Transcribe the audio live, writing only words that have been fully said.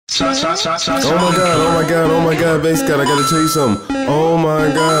Oh my God, Basedgod, I gotta tell you something. Oh my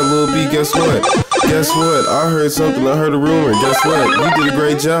God, Lil B, guess what? Guess what? I heard something, I heard a rumor. Guess what? You did a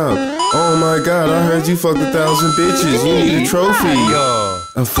great job. Oh my God, I heard you fucked 1,000 bitches. You need a trophy.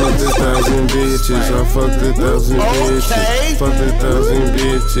 I fucked 1,000 bitches. I fucked 1,000 bitches. Fucked 1,000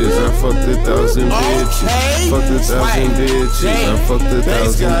 bitches. I fucked 1,000 bitches. Fucked 1,000 bitches. I fucked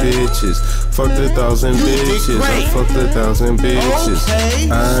 1,000 bitches. Fucked 1,000 bitches. I fucked 1,000 bitches.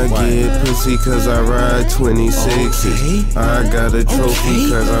 I get pussy cause I ride 26s. I got a trophy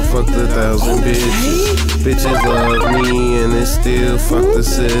cause I fucked 1,000 bitches. Bitches love me and it still fuck the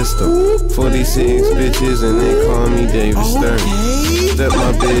system. 46 bitches and they call me David Stern. Step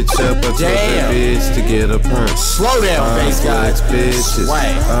my bitch up, I told that bitch to get a perm. Slow down, Basedgod. Bitches, I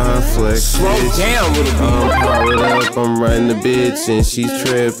flex Slow bitches. down, little bitch. I'm powered up, I'm riding the bitch and she's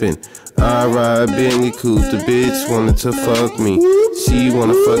tripping. I ride Bentley coupe, the bitch wanted to fuck me. She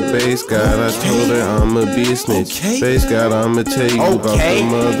wanna fuck Basedgod, I told her I'ma be a snitch. Basedgod, I'ma tell you about the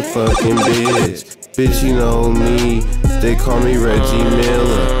motherfucking bitch. Bitch, you know me, they call me Reggie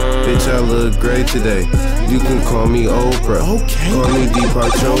Miller. Bitch, I look great today. You can call me Oprah. Call me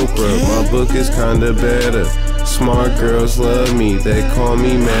Deepak Chopra. My book is kinda better. Smart girls love me. They call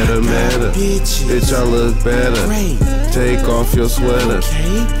me Meta. Bitch, I look better. Take off your sweater.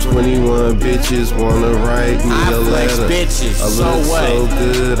 21 bitches wanna write me a letter. I look so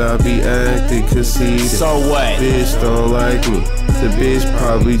good, I be acting conceited. So what? Bitch don't like me. The bitch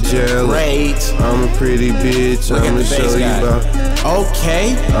probably jealous. I'm a pretty bitch. I'ma show you about.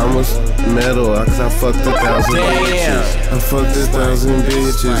 I'm a metal, cause I fucked 1,000 bitches. I fucked 1,000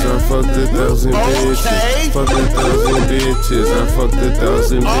 bitches. I fucked 1,000 bitches. Fucked 1,000 bitches. I fucked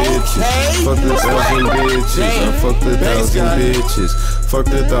 1,000 bitches. Fucked 1,000 bitches. I fucked 1,000 bitches. Fucked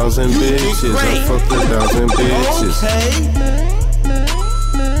 1,000 bitches. I fucked 1,000 bitches.